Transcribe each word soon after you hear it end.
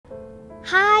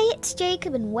Hi, it's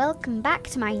Jacob and welcome back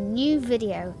to my new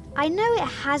video. I know it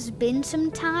has been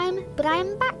some time, but I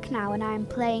am back now and I am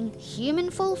playing Human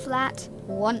Fall Flat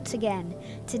once again.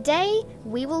 Today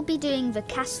we will be doing the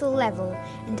castle level,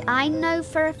 and I know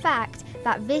for a fact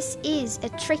that this is a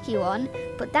tricky one,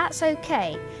 but that's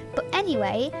okay. But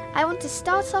anyway, I want to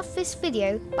start off this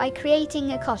video by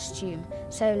creating a costume,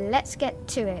 so let's get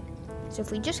to it. So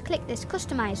if we just click this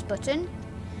customize button,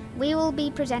 we will be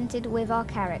presented with our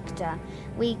character.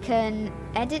 We can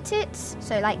edit it,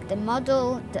 so like the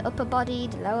model, the upper body,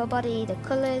 the lower body, the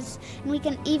colours, and we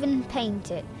can even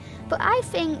paint it. But I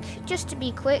think, just to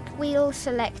be quick, we'll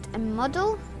select a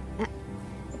model.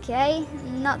 Okay,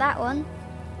 not that one.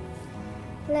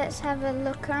 Let's have a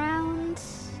look around.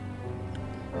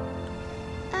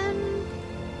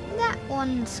 That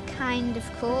one's kind of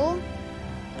cool.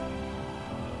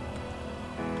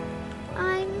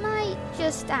 I might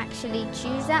just actually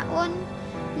choose that one.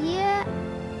 Yeah,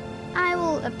 I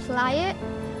will apply it,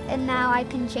 and now I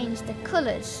can change the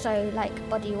colours, so like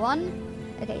body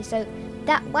 1. Okay, so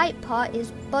that white part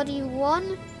is body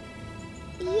 1.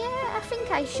 Yeah, I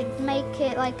think I should make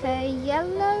it like a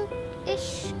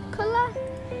yellowish colour.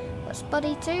 What's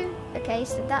body 2? Okay,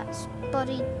 so that's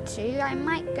body 2. I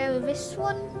might go with this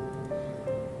one.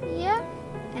 Yeah,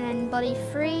 and then body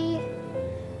 3.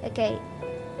 Okay,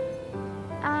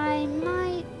 I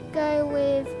might go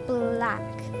with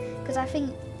black because I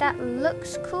think that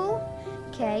looks cool.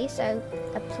 Okay, so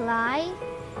apply,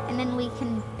 and then we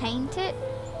can paint it.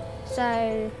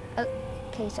 So,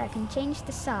 okay, so I can change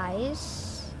the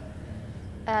size.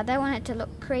 I don't want it to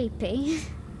look creepy.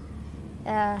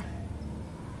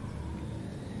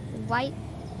 White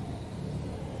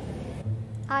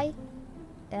eye.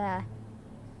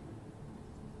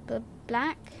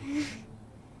 Black.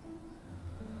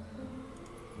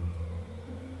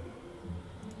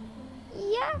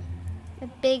 Yeah, a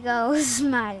big old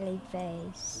smiley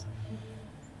face.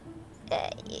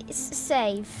 It's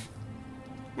safe.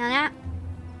 Now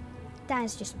that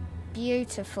is just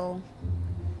beautiful.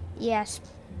 Yes,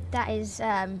 that is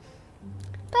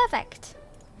perfect.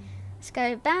 Let's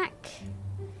go back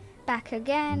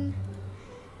again,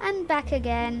 and back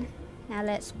again. Now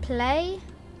let's play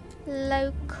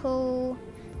local,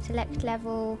 select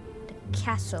level, the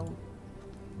castle.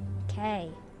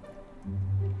 Okay.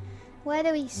 Where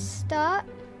do we start?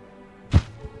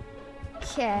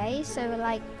 Okay, so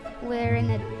like we're in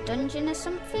a dungeon or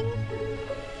something.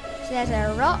 So there's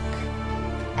a rock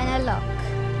and a lock.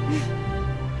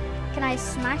 Can I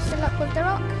smash the lock with the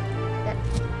rock? Good.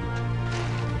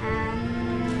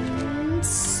 And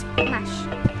smash.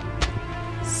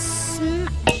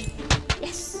 Smash.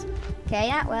 Yes. Okay,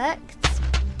 that worked.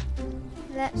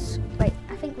 Let's wait.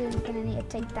 I think we're gonna need to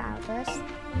take that out first.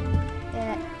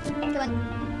 Go on.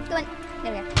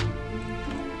 There we go.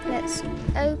 Let's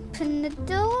open the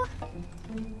door.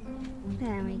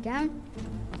 There we go.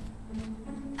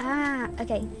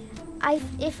 Okay.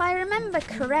 If I remember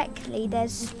correctly,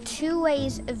 there's 2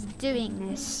 ways of doing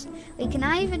this. We can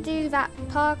either do that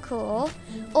parkour,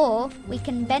 or we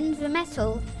can bend the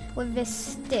metal with this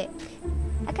stick.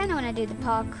 I kind of want to do the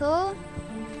parkour.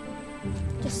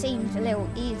 Just seems a little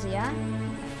easier, I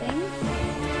think.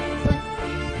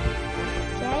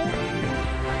 Okay.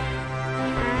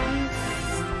 And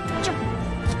jump.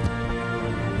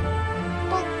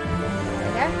 Pull. There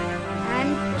we go. And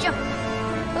jump.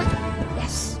 Pull.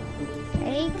 Yes.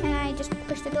 Okay, can I just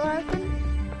push the door open?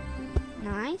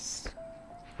 Nice.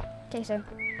 Okay, so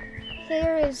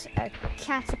here is a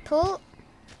catapult.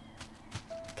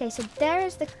 Okay, so there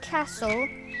is the castle.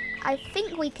 I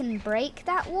think we can break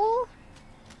that wall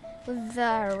with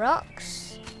the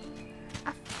rocks.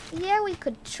 Yeah, we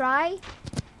could try.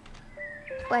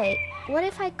 Wait, what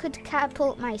if I could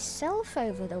catapult myself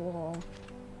over the wall?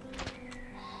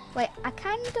 Wait, I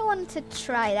kind of want to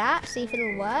try that, see if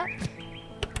it'll work.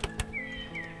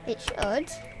 It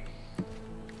should.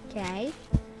 Okay,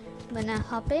 I'm gonna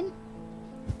hop in.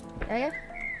 There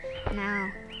we go.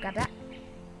 Now, grab that.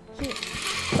 Here.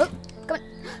 Oh, come on.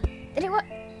 Did it work?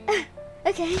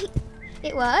 Okay,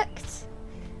 it worked.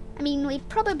 I mean, we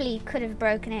probably could have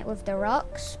broken it with the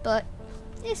rocks, but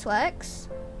this works.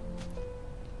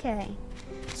 Okay,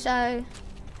 so I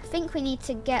think we need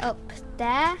to get up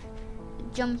there,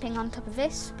 jumping on top of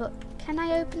this, but can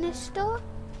I open this door?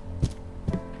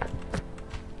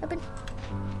 Open.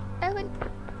 Open.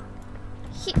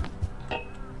 Here.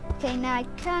 Okay, now I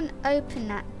can't open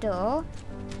that door,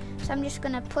 so I'm just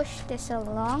gonna push this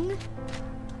along.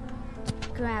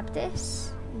 Grab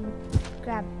this, and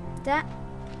grab that.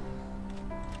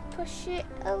 Push it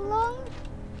along.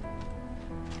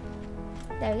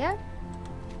 There we go.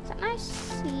 Is that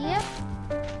nice? Yep.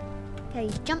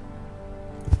 Okay, jump.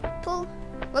 Pull.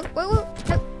 Whoa, whoa, whoa.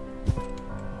 No.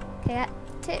 Okay, that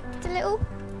tipped a little.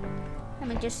 Let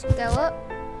me just go up.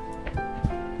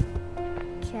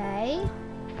 Okay.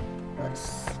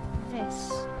 What's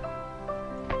this?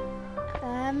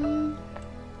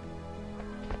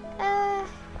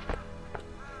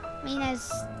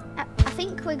 I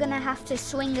think we're gonna have to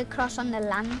swing across on the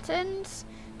lanterns,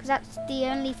 because that's the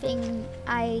only thing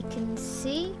I can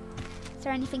see. Is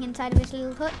there anything inside of this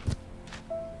little hut?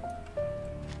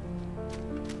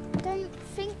 Don't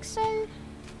think so.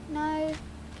 No.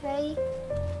 Okay.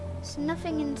 There's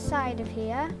nothing inside of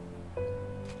here.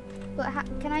 But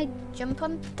can I jump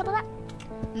on top of that?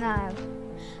 No.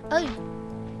 Oh,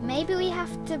 maybe we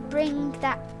have to bring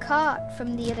that cart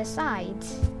from the other side.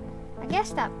 I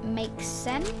guess that makes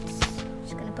sense.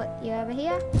 Just gonna put you over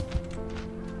here.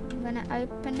 I'm gonna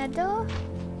open the door.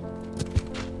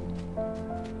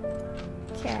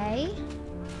 Okay.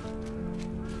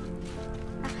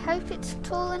 I hope it's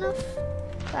tall enough,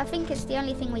 but I think it's the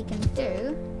only thing we can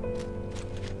do.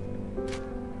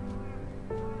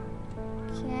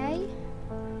 Okay.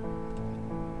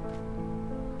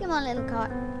 Come on, little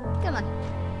cart. Come on.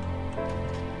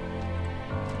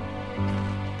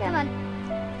 Come on.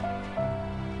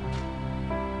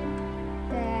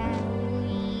 There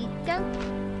we go.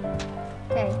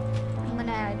 Okay, I'm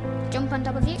gonna jump on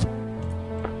top of you.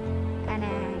 And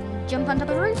then jump on top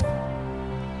of the roof.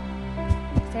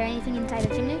 Is there anything inside the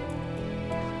chimney?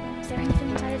 Is there anything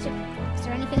inside the chimney? Is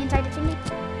there anything inside the chimney?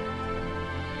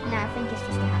 No, I think it's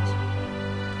just a house.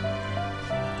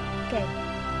 Okay.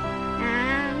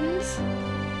 And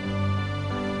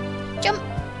jump.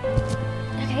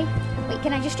 Okay. Wait,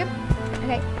 can I just jump?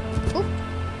 Okay. Oop.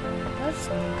 That was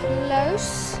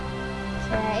close.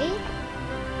 Okay.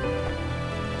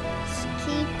 Let's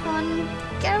keep on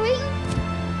going.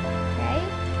 Okay.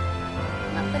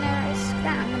 I'm not gonna risk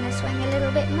that. I'm gonna swing a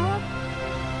little bit more.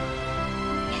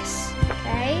 Yes.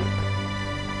 Okay.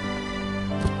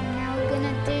 Now we're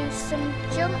gonna do some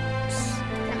jumps.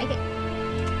 Can I make it?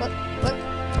 Whoop, whoop.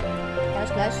 That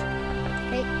was close.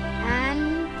 Okay. And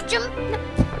jump.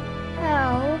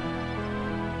 No.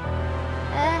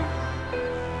 Oh.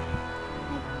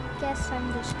 I guess I'm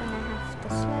just gonna have to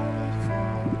slowly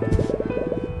fall.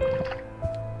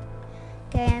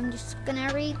 Okay, I'm just gonna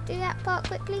redo that part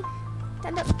quickly.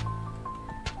 Stand up.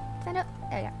 Stand up.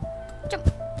 There we go. Jump.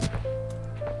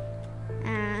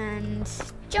 And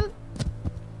jump.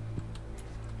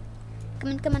 Come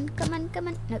on, come on, come on, come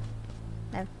on. No.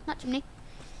 No, not chimney.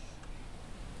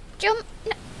 Jump.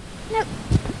 No. No.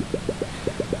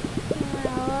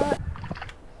 Oh.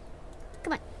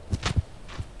 Come on.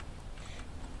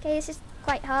 Okay, this is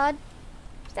quite hard.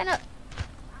 Stand up.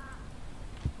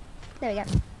 There we go.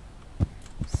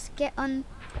 Let's get on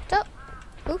top.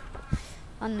 Ooh.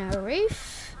 On the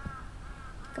roof.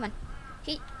 Come on.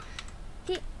 Heat.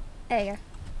 Heat. There you go.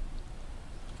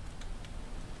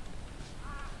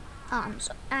 Arms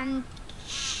and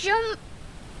jump.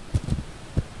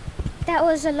 That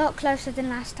was a lot closer than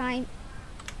last time.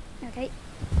 Okay.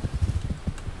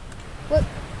 Whoop.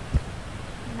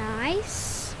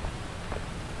 Nice.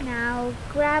 Now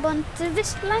grab onto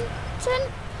this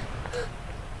lantern.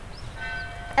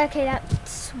 Okay,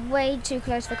 that's way too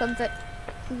close for comfort.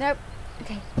 Nope.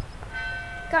 Okay.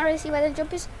 Can't really see where the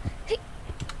jump is. Hey.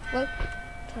 Whoa.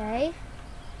 Okay.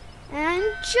 And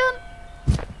jump.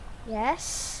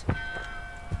 Yes.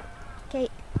 Okay.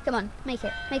 Come on. Make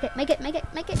it. Make it. Make it. Make it.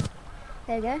 Make it.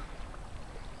 There we go.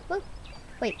 Whoa.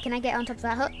 Wait. Can I get on top of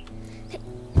that hut? Hey.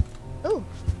 Ooh.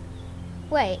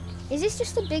 Wait. Is this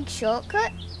just a big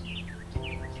shortcut?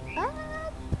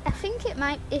 I think it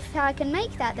might. If I can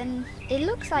make that, then it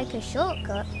looks like a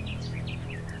shortcut.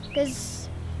 Because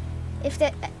if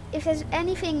there's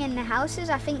anything in the houses,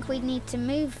 I think we'd need to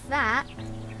move that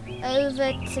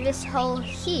over to this hole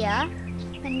here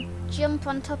and jump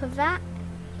on top of that.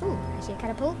 Ooh, I see a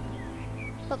catapult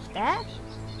up there.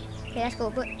 Okay, that's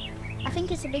cool, but I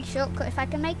think it's a big shortcut if I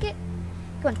can make it.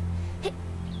 Come on. Hit.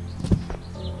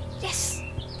 Yes!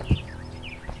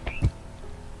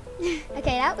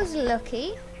 Okay, that was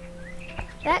lucky.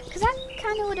 Because that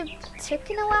kind of would have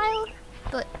taken a while,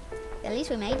 but at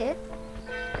least we made it.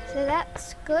 So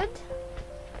that's good.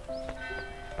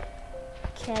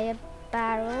 Okay, a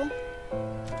barrel.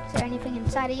 Is there anything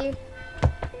inside of you?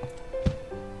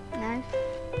 No.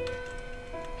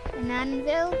 An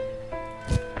anvil.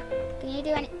 Can you do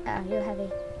any? Oh, you're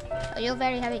heavy. Oh, you're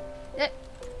very heavy.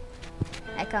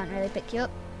 I can't really pick you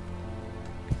up.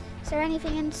 Is there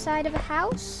anything inside of a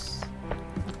house?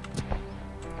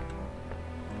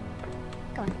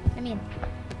 Come on, let me in.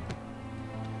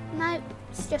 No,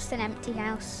 it's just an empty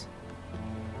house.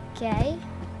 Okay.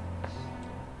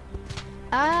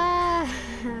 Ah,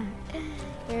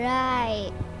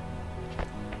 right.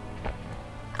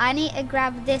 I need to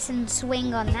grab this and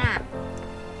swing on that.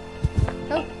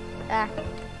 Oh,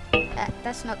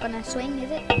 that's not gonna swing, is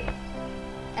it?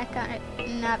 I can't.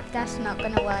 No, that's not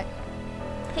gonna work.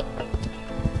 Hey.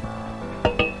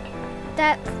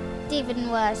 That's even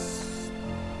worse.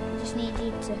 I just need you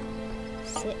to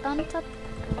sit on top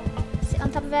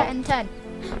of it and turn.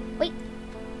 Wait,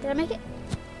 did I make it?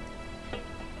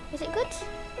 Is it good?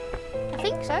 I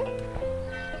think so.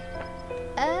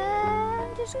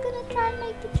 I'm just gonna try and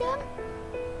make the jump.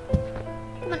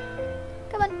 Come on,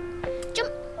 come on,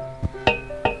 jump.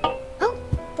 Oh,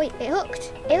 wait, it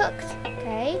hooked. It hooked.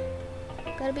 Okay,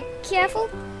 gotta be careful.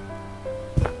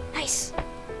 Nice.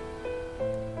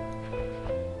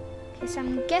 Okay, so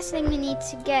I'm guessing we need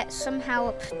to get somehow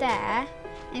up there.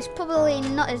 And it's probably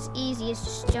not as easy as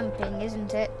just jumping,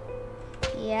 isn't it?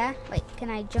 Yeah. Wait, can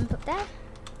I jump up there?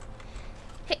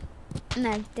 Hey.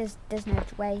 No, there's no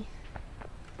way.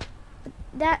 But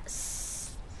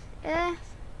that's. I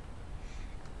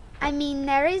mean,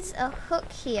 there is a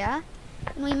hook here,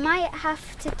 and we might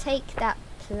have to take that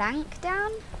plank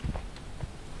down.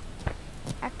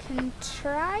 I can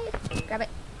try. Grab it.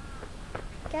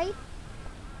 Okay.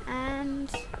 And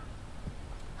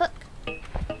hook.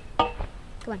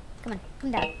 Come on, come on,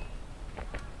 come down. I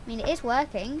mean, it is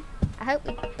working. I hope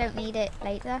we don't need it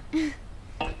later.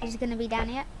 Is it going to be down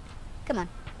here? Come on.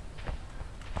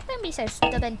 Don't be so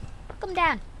stubborn. Come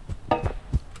down.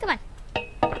 Come on.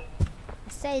 I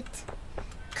said,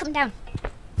 come down.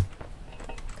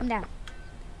 Come down.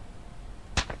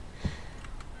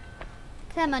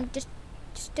 Come on, just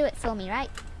do it for me, right?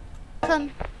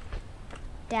 Come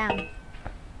down.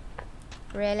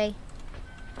 Really?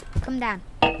 Come down.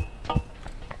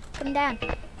 Come down.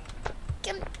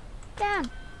 Come down.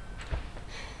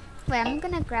 Wait, I'm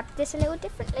gonna grab this a little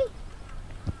differently.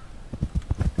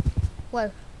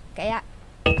 Whoa. Okay, that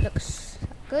looks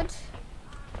good.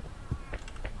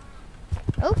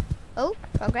 Oh,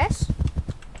 progress.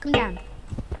 Come down.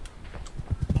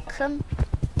 Come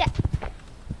down.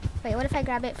 Wait, what if I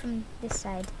grab it from this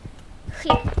side?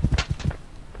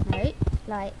 No,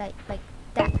 like that. Like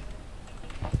that.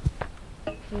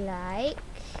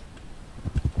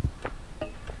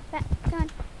 Come on.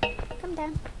 Come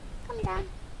down. Come down.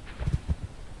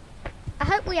 I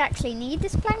hope we actually need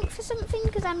this plank for something,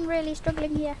 because I'm really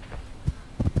struggling here.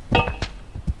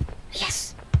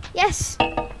 Yes! Yes!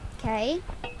 Okay.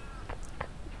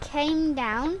 Came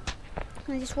down.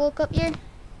 Can I just walk up here?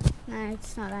 No,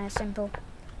 it's not that simple.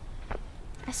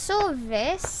 I saw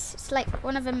this. It's like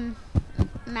one of them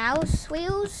mouse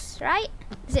wheels, right?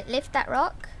 Does it lift that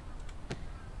rock?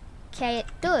 Okay, it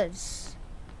does.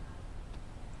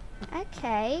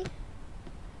 Okay.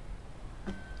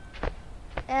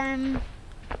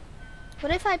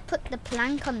 What if I put the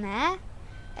plank on there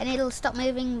and it'll stop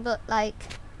moving, but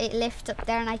like it lifts up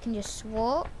there and I can just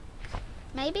walk?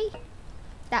 Maybe?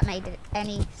 That made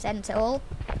any sense at all.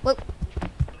 Whoa.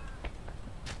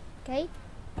 Okay.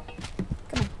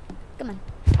 Come on. Come on.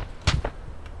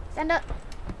 Stand up.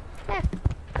 There.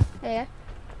 There you go.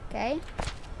 Okay.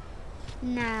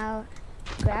 Now,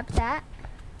 grab that.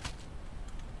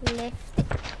 Lift it.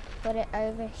 Put it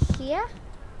over here.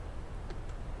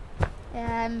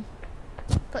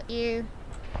 Put you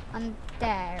on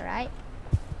there, right?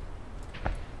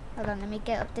 Hold on, let me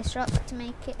get up this rock to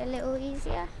make it a little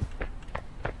easier.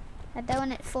 I don't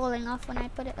want it falling off when I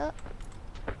put it up.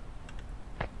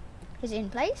 Is it in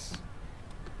place?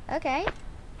 Okay.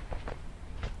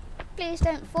 Please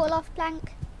don't fall off,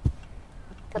 plank.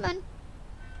 Come on.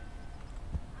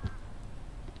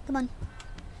 Come on.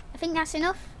 I think that's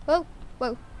enough. Whoa,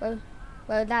 whoa, whoa.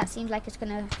 Whoa, that seems like it's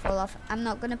gonna fall off. I'm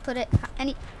not gonna put it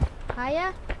any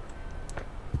higher.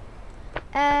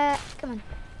 Come on.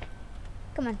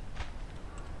 Come on.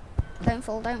 Don't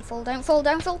fall, don't fall, don't fall,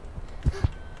 don't fall.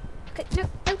 Okay, no,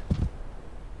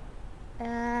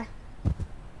 no.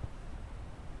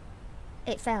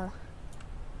 It fell.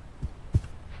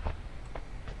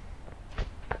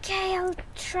 Okay, I'll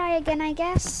try again, I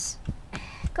guess.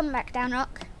 Come back down,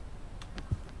 rock.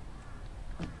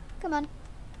 Come on.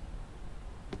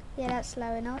 Yeah, that's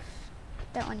slow enough.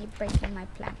 Don't want you breaking my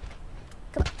plank.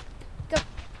 Come on. Go.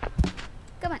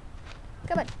 Come on.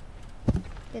 Come on.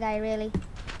 Did I really?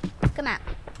 Come out.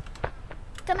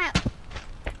 Come out.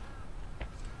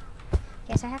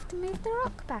 Guess I have to move the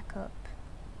rock back up.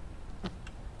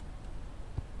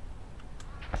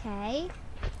 Okay.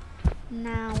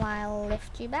 Now I'll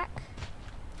lift you back.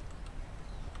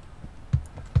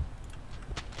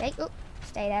 Okay, oh,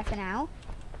 stay there for now.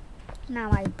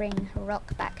 Now I bring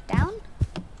rock back down.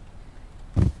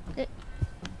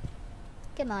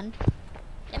 Come on.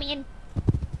 Let me in.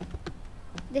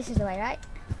 This is the way, right?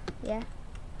 Yeah.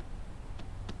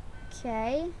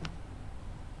 Okay.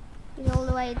 He's all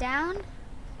the way down.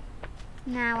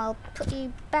 Now I'll put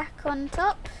you back on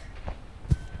top.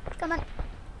 Come on.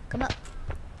 Come up.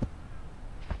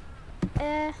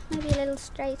 Maybe a little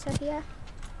straighter here.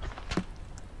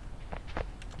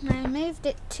 I moved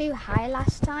it too high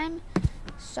last time,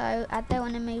 so I don't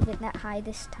want to move it that high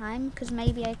this time, because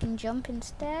maybe I can jump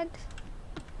instead.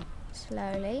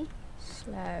 Slowly,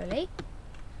 slowly.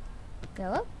 Go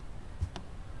up.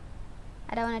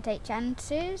 I don't want to take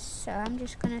chances, so I'm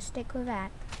just going to stick with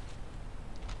that.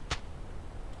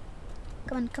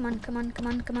 Come on, come on, come on, come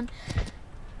on, come on.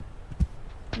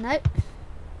 Nope.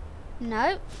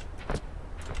 No.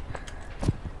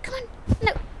 Come on.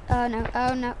 No. Oh no,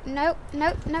 oh no, no,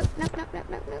 no, no, no, no, no, no,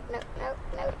 no, no, no,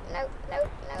 no, no, no,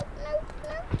 no,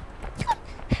 no. Come on.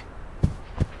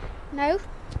 No.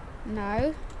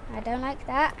 No. I don't like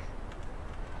that.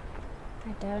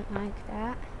 I don't like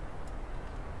that.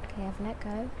 Okay, I've let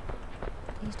go.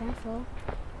 Please don't fall.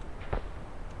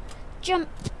 Jump!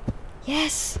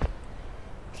 Yes!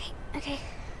 Okay, okay.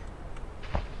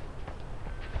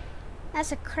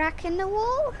 That's a crack in the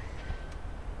wall.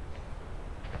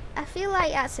 I feel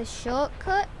like that's a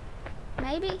shortcut.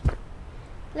 Maybe?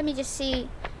 Let me just see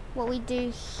what we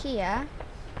do here.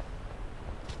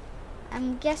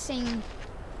 I'm guessing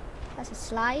that's a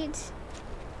slide.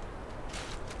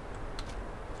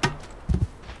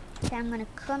 Okay, I'm gonna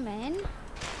come in.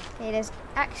 Okay, there's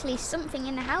actually something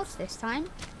in the house this time.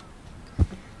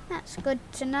 That's good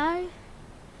to know.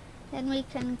 Then we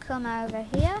can come over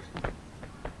here.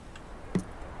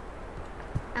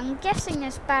 I'm guessing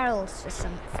there's barrels for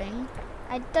something.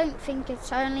 I don't think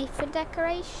it's only for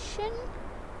decoration.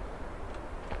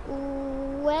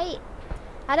 Wait.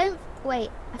 I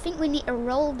think we need to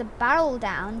roll the barrel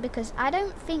down, because I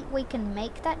don't think we can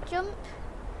make that jump.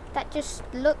 That just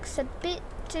looks a bit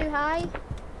too high.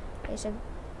 Okay, so,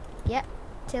 yeah,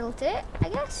 tilt it, I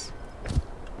guess.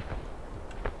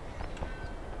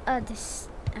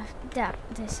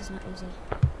 This is not easy.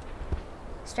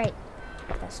 Straight.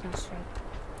 That's not straight.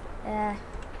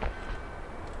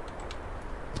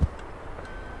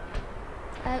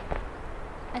 Oh,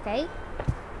 okay.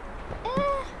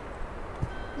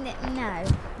 No.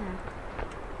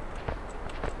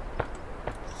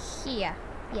 Here,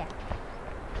 yeah.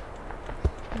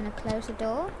 I'm gonna close the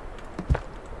door.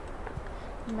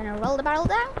 I'm gonna roll the barrel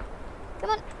down. Come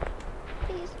on,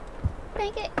 please,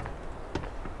 make it.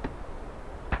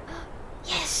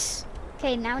 Yes.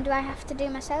 Okay, now do I have to do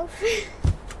myself?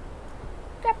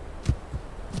 Grab.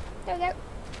 There we go.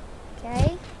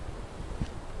 Okay.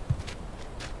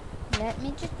 Let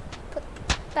me just put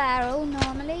the barrel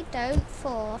normally. Don't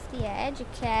fall off the edge,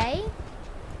 okay?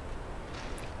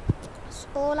 That's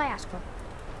all I ask for.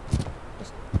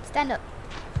 Just stand up.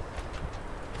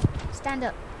 Stand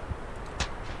up.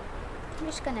 I'm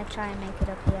just gonna try and make it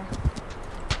up here.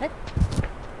 Look.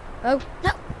 Oh,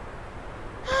 no!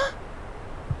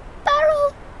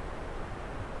 Barrel!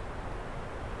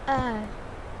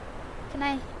 Can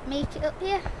I make it up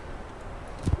here?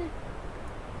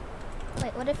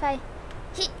 Wait, what if I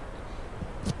hit?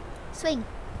 Swing.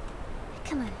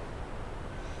 Come on.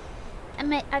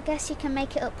 I guess you can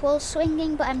make it up while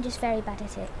swinging, but I'm just very bad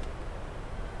at it.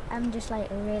 I'm just like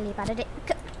really bad at it.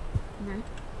 No.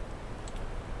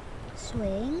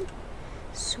 Swing.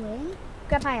 Swing.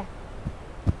 Grab higher.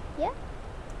 Yeah?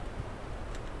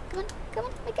 Come on, come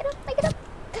on, make it up, make it up.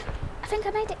 I think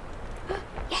I made it.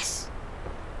 Yes!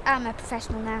 I'm a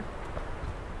professional now.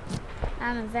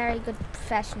 I'm a very good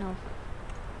professional.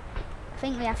 I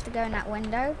think we have to go in that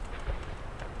window.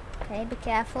 Okay, be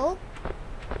careful.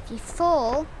 If you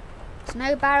fall, there's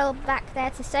no barrel back there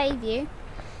to save you.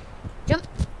 Jump.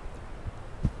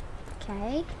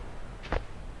 Okay.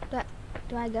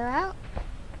 Do I go out?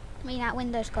 I mean, that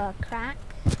window's got a crack.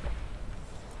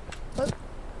 Oh.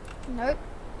 Nope.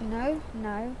 No,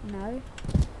 no, no.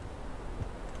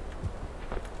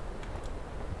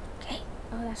 Okay.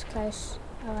 Oh, that's close.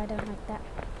 Oh, I don't like that.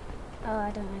 Oh,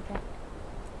 I don't like that.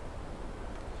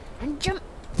 And jump!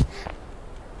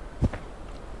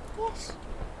 Yes.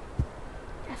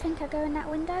 I think I go in that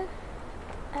window.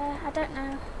 I don't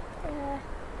know.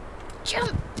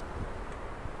 Jump!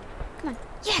 Come on.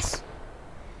 Yes!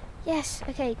 Yes,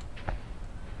 okay.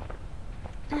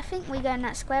 I think we go in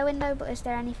that square window, but is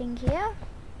there anything here?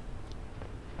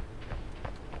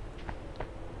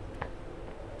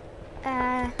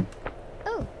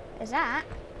 Oh, is that?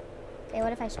 Okay,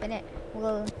 what if I spin it?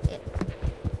 Will it...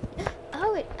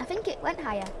 Oh, I think it went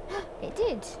higher. It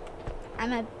did. I'm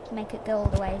gonna make it go all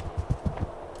the way.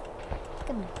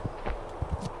 Come on.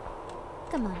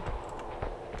 Come on.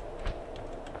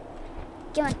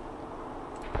 Come on.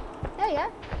 There we go.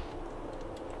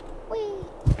 Whee!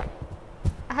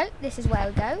 I hope this is where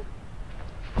we go.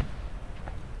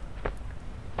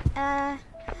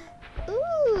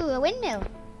 Ooh, a windmill.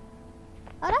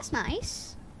 Oh, that's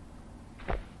nice.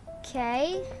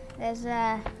 Okay, there's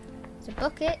a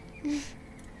bucket.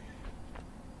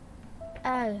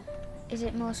 Oh, is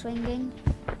it more swinging?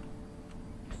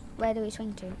 Where do we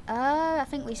swing to? Oh, I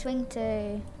think we swing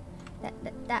to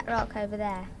that rock over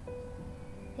there.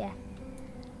 Yeah.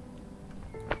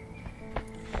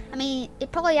 I mean,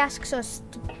 it probably asks us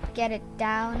to get it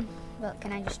down, but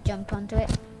can I just jump onto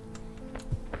it?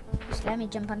 Just let me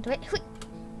jump onto it. Hui!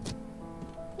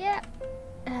 Yeah.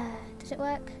 Does it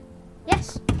work?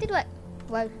 Yes, it did work.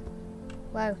 Whoa.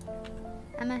 Whoa.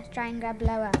 I'm going to try and grab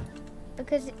lower,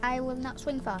 because I will not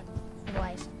swing far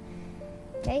otherwise.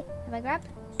 Okay, have I grabbed?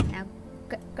 Now,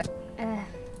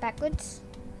 backwards.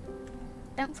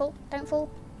 Don't fall, don't fall.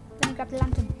 Let me grab the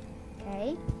lantern.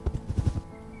 Okay.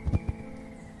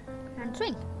 And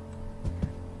swing.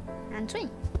 And swing.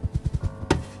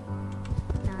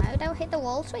 No, don't hit the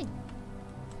wall, swing.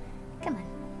 Come on.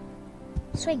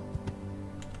 Swing.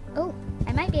 Oh,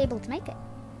 I might be able to make it.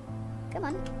 Come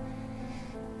on.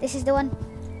 This is the one.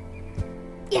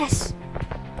 Yes!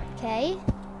 Okay.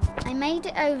 I made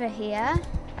it over here.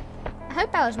 I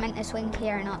hope I was meant to swing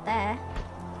here and not there.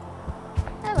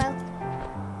 Oh well.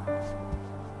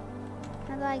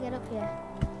 How do I get up here?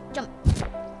 Jump.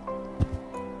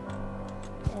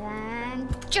 And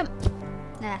jump.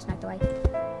 No, that's not the way.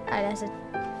 Oh, there's a...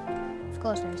 Of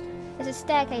course there is. There's a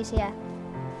staircase here.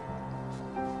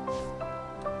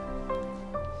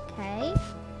 Okay.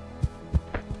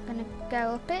 I'm gonna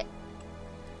go up it.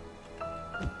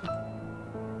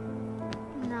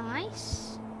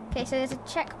 Nice. Okay, so there's a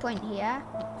checkpoint here.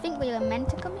 I think we were meant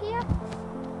to come here.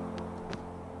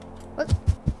 Whoop.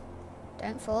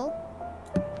 Don't fall.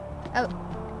 Oh.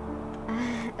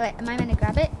 Wait, am I meant to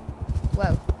grab it?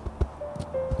 Whoa.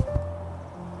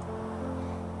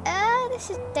 This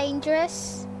is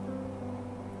dangerous.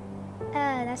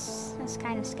 That's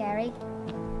kind of scary.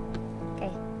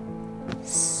 Okay.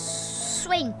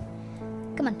 Swing.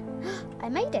 Come on. I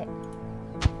made it.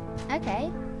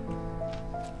 Okay.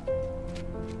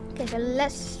 Okay, so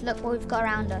let's look what we've got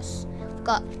around us. We've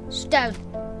got stone.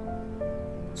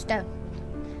 Stone.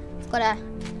 We've got a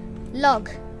log.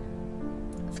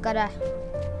 We've got a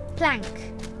plank.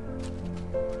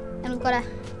 And we've got a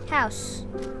house.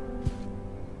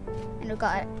 And we've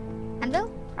got an anvil,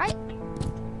 right?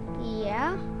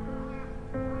 Yeah.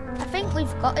 I think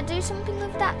we've got to do something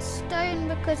with that stone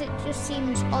because it just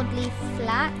seems oddly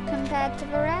flat compared to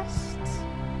the rest.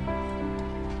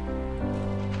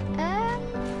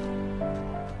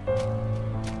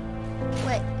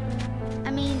 Wait.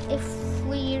 I mean, if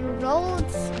we rolled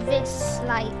this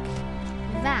like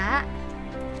that.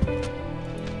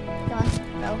 Come on,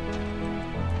 roll.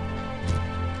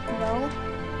 Roll.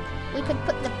 We could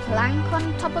put the plank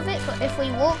on top of it, but if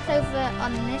we walked over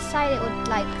on this side, it would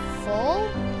like fall.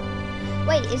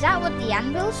 Wait, is that what the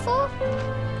anvil's for?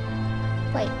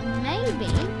 Wait,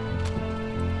 maybe.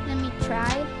 Let me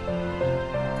try.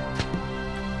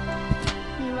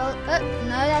 You roll. Oh,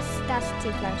 no, that's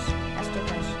too close. That's too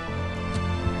close.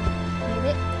 Move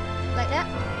it like that.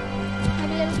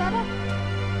 Maybe a little further.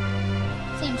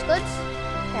 Seems good.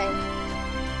 Okay.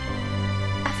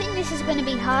 I think this is going to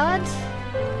be hard.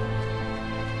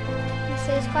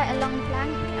 This is quite a long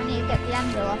plank. I need to get the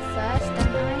anvil off first,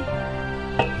 don't I?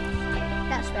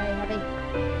 That's very heavy.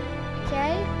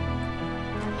 Okay.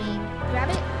 Let me grab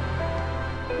it.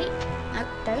 Wait. No,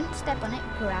 don't step on it.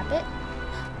 Grab it.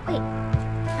 Wait.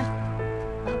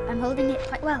 I'm holding it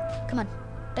quite well. Come on.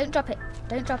 Don't drop it.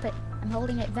 Don't drop it. I'm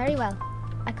holding it very well.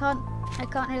 I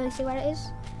can't really see where it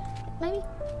is. Maybe.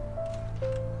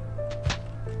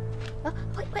 Oh,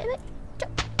 wait.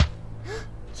 Jump.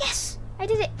 Yes! I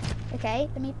did it! Okay,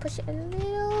 let me push it a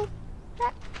little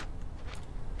back.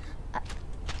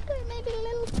 Maybe a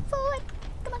little forward.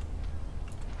 Come on.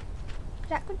 Is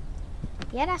that good?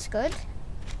 Yeah, that's good.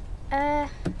 I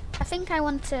think I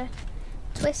want to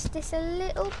twist this a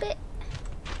little bit.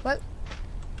 Whoa.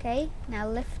 Okay, now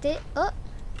lift it up.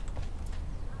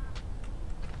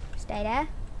 Stay there.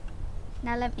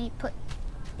 Now let me put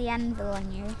the anvil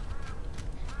on you.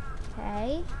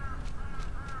 Okay.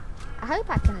 I hope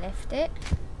I can lift it.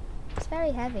 It's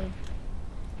very heavy.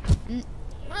 And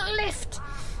lift!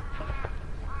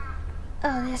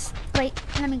 Oh, this. Wait,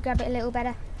 let me grab it a little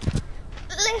better.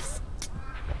 Lift!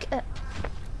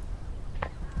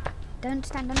 Don't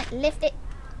stand on it. Lift it.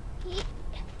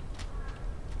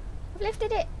 I've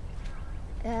lifted it.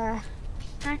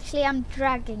 Actually, I'm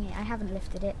dragging it. I haven't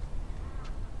lifted it.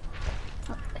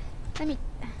 Oh, I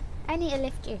need to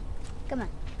lift you. Come on.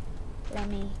 Let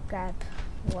me grab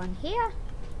one here.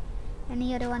 And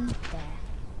the other one there.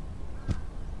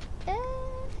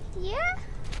 Yeah,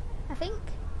 I think.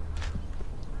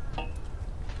 I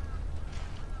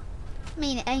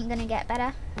mean, it ain't gonna get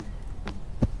better.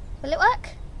 Will it work?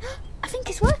 I think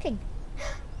it's working.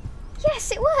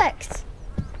 Yes, it worked.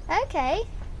 Okay.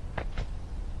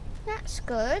 That's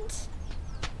good.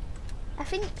 I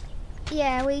think,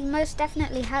 yeah, we most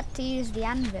definitely had to use the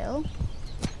anvil.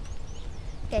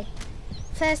 Okay.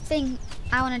 First thing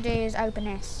I want to do is open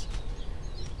this.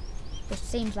 It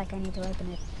seems like I need to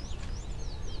open it.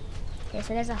 Okay,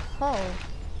 so there's a hole.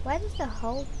 Where does the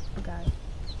hole go?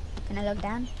 Can I look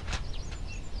down?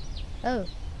 Oh. Is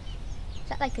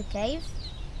that like a cave?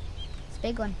 It's a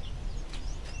big one.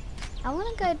 I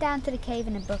want to go down to the cave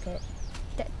in a bucket.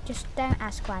 Just don't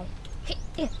ask why.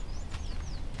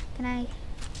 Can I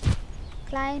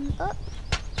climb up?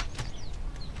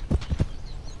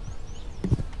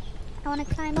 I want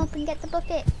to climb up and get the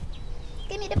bucket.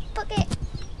 Give me the bucket.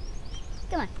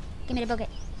 Come on, give me the bucket.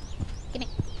 Give me.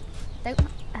 Don't.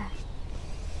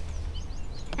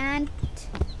 And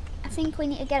I think we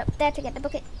need to get up there to get the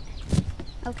bucket.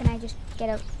 Oh, can I just get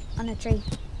up on a tree?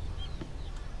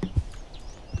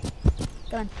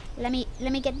 Go on. Let me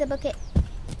get the bucket.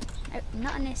 Oh,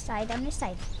 not on this side. On this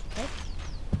side. Okay.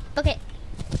 Bucket.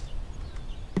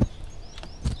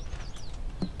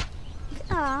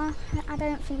 Ah, I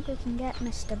don't think we can get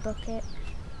Mr. Bucket.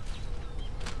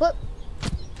 Whoop.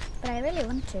 But I really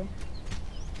want to.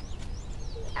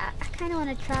 I kind of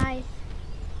want to try.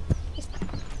 Just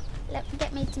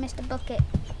get me to Mr. Bucket.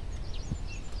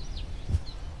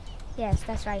 Yes,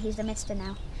 that's right. He's the Mister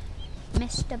now.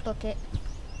 Mr. Bucket.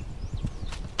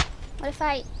 What if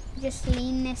I just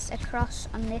lean this across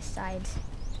on this side?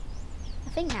 I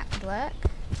think that would work.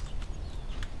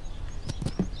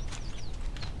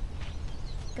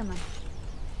 Come on.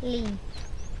 Lean.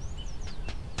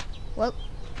 Whoa.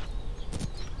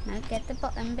 Now get the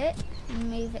bottom bit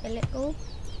and move it a little.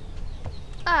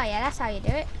 Oh yeah, that's how you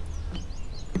do it.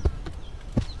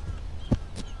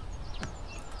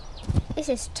 This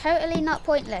is totally not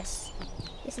pointless.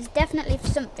 This is definitely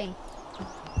something.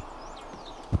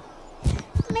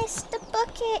 Mr.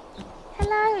 Bucket!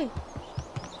 Hello!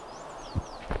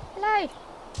 Hello!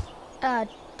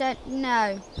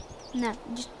 No. No,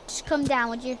 just come down,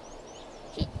 would you?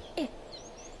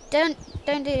 Don't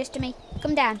do this to me.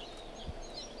 Come down.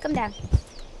 Come down.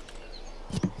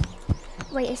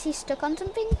 Wait, is he stuck on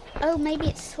something? Oh, maybe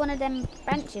it's one of them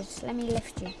branches. Let me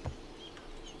lift you.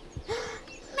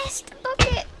 Mr.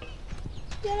 Bucket!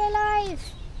 You're alive!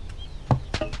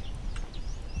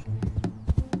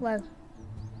 Whoa.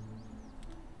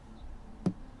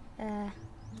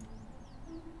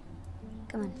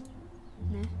 Come on.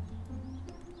 No.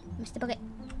 Mr. Bucket.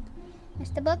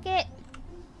 Mr. Bucket!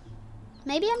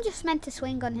 Maybe I'm just meant to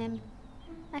swing on him.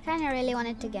 I kind of really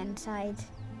wanted to get inside.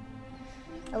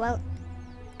 Oh well.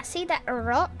 I see that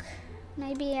rock.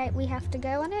 Maybe we have to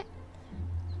go on it.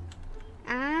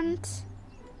 And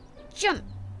jump.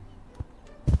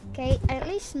 Okay, I at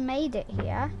least made it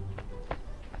here.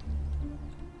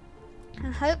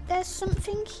 I hope there's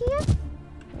something here.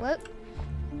 Whoa.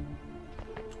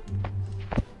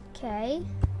 Okay.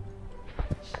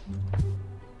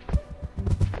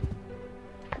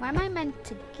 Where am I meant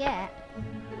to get?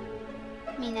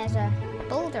 I mean, there's a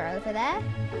boulder over there.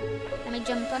 Let me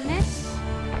jump on this.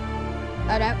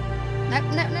 Oh no. No.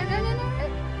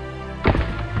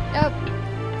 Nope.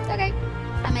 It's okay.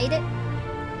 I made it.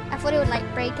 I thought it would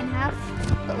like break in half,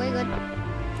 but we're good.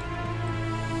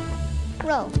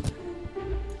 Roll.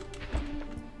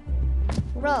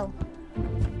 Roll.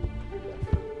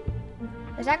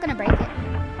 Is that gonna break it?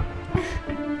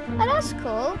 Oh, that's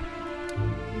cool.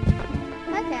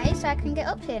 Okay, so I can get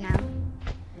up here now.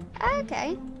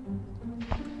 Okay.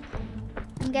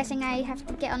 I'm guessing I have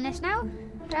to get on this now,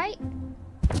 right?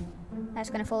 That's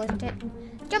gonna fall, isn't it?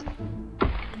 Jump!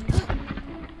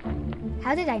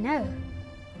 How did I know?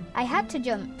 I had to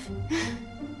jump.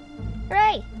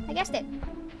 Hooray! I guessed it.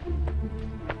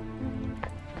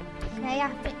 Okay, I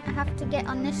have to get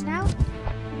on this now.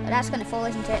 But that's gonna fall,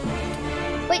 isn't it?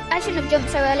 Wait, I shouldn't have jumped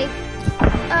so early.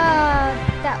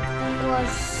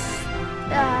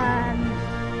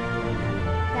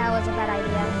 That was a bad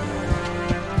idea.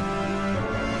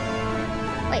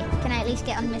 Wait, can I at least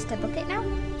get on Mr. Bucket now?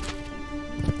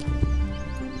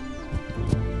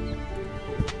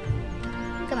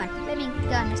 Come on, let me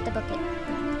go on Mr. Bucket.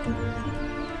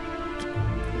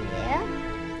 Yeah.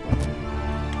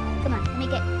 Come on, let me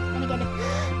me get him.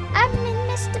 I'm in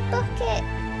Mr. Bucket.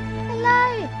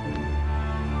 Hello.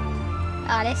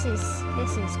 Oh, this is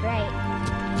great.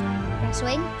 Can I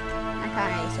swing? I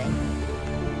can't really swing.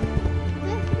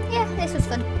 Yeah, this was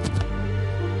fun.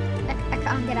 I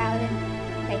can't get out of him.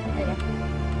 Okay, there we go.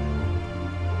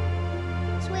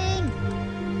 Swing.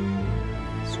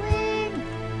 Swing.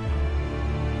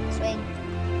 Swing.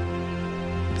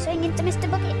 Swing into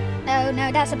Mr. Bucket. Oh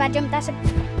no, that's a bad jump. That's a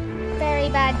very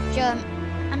bad jump.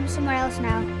 I'm somewhere else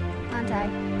now, aren't I?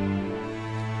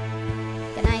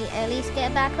 Can I at least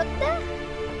get back up there?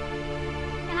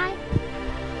 Can I?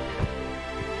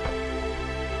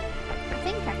 I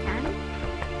think I can.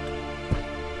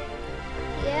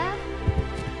 Yeah.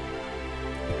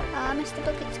 Oh, Mr.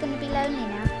 Bucket's going to be lonely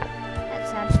now.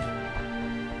 That's sad.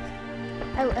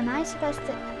 Oh, am I supposed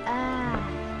to...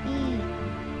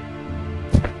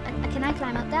 Can I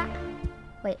climb up that?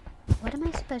 Wait, what am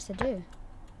I supposed to do?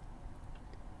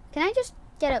 Can I just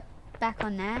get up back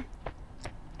on there?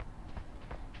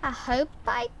 I hope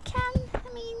I can. I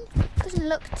mean, it doesn't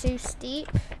look too steep.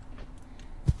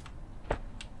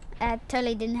 I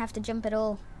totally didn't have to jump at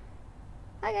all.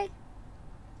 Okay.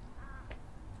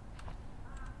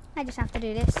 I just have to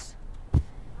do this.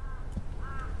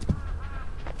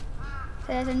 So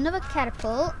there's another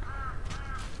catapult.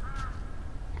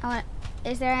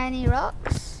 Is there any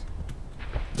rocks?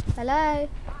 Hello?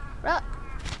 Rock?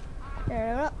 Is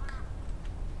there a rock?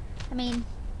 I mean,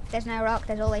 if there's no rock,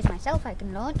 there's always myself I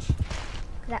can launch.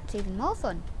 Because that's even more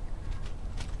fun.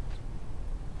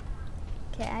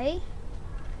 Okay.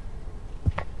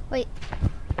 Wait.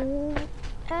 Ooh,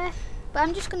 but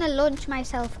I'm just going to launch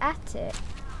myself at it.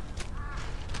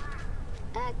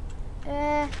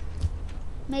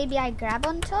 Maybe I grab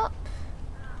on top?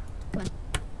 Come on.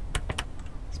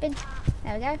 Spin.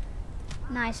 There we go.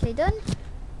 Nicely done.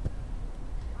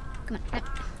 Come on. No.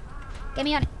 Get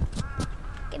me on it.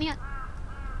 Get me on.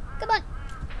 Come on.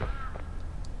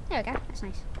 There we go. That's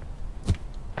nice.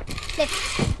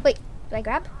 Lift. Wait. Do I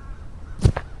grab?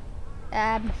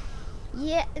 Yeah.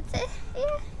 Yeah.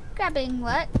 Grabbing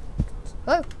works.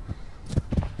 Whoa.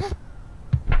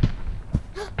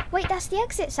 Wait. That's the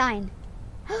exit sign.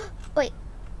 Wait.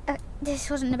 This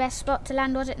wasn't the best spot to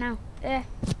land, was it now?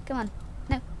 Come on.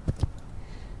 No.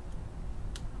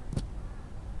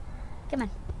 Come on.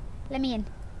 Let me in.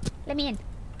 Let me in.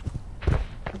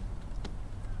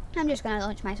 I'm just going to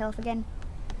launch myself again.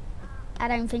 I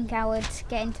don't think I would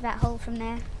get into that hole from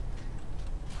there.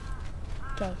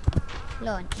 Okay.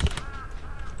 Launch.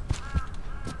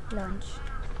 Launch.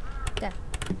 Go.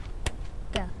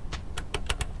 Go.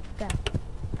 Go.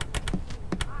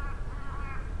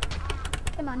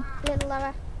 Come on, a little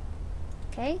lower.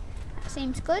 Okay, that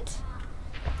seems good.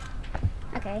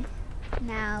 Okay,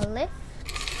 now lift.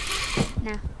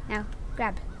 Now,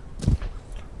 grab.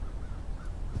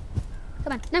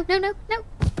 Come on, no. Can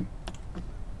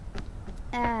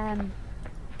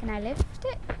I lift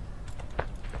it?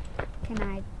 Can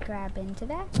I grab into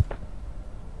there?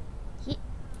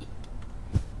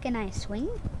 Can I swing?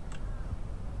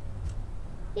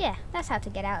 Yeah, that's how to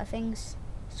get out of things.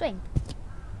 Swing.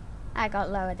 I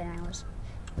got lower than I was.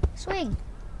 Swing.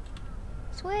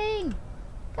 Swing.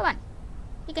 Come on.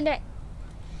 You can do it.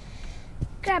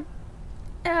 Grab.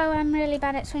 Oh, I'm really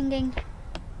bad at swinging.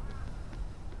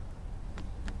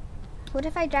 What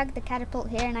if I dragged the catapult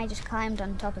here and I just climbed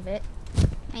on top of it?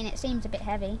 I mean, it seems a bit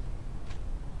heavy.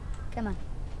 Come on.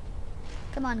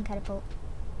 Come on, catapult.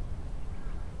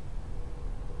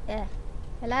 Yeah.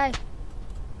 Hello?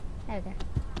 There we go.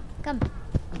 Come.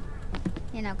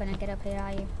 You're not gonna get up here,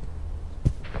 are you?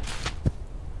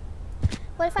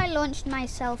 What if I launched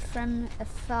myself from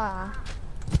afar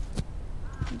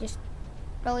and just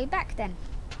roll it back then?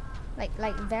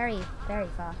 Like very, very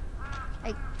far.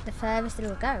 Like the furthest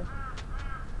it'll go.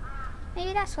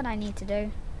 Maybe that's what I need to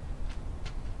do.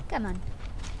 Come on.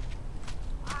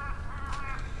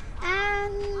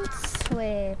 And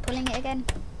we're pulling it again.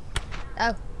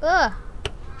 Oh. Ugh.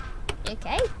 You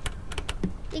okay?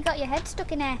 You got your head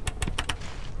stuck in there.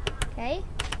 Okay.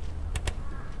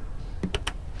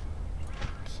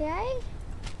 Okay.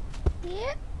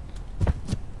 Yep.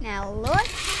 Now launch.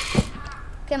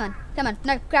 Come on. Come on.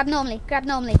 No, grab normally. Grab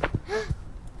normally.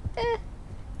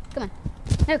 Come on.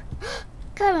 No.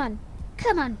 Come on.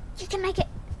 Come on. You can make it.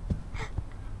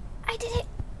 I did it.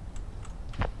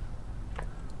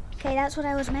 Okay, that's what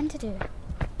I was meant to do.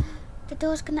 The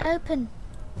door's gonna open.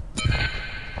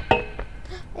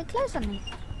 It closed on me.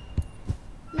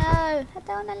 No, I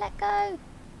don't wanna let go.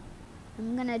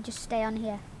 I'm gonna just stay on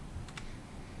here.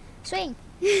 Swing.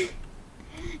 Okay,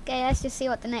 let's just see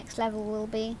what the next level will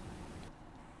be.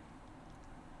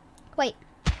 Wait.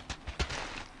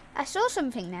 I saw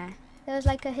something there. There was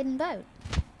like a hidden boat.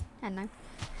 I don't know.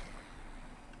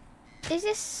 Is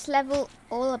this level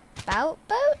all about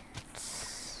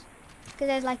boats? Because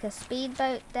there's like a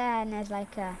speedboat there, and there's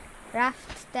like a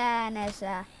raft there, and there's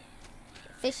a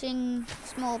fishing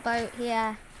small boat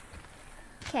here.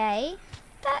 Okay,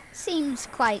 that seems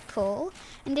quite cool.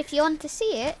 And if you want to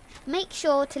see it, make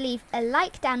sure to leave a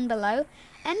like down below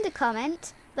and a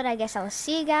comment. But I guess I'll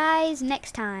see you guys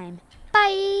next time.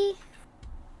 Bye!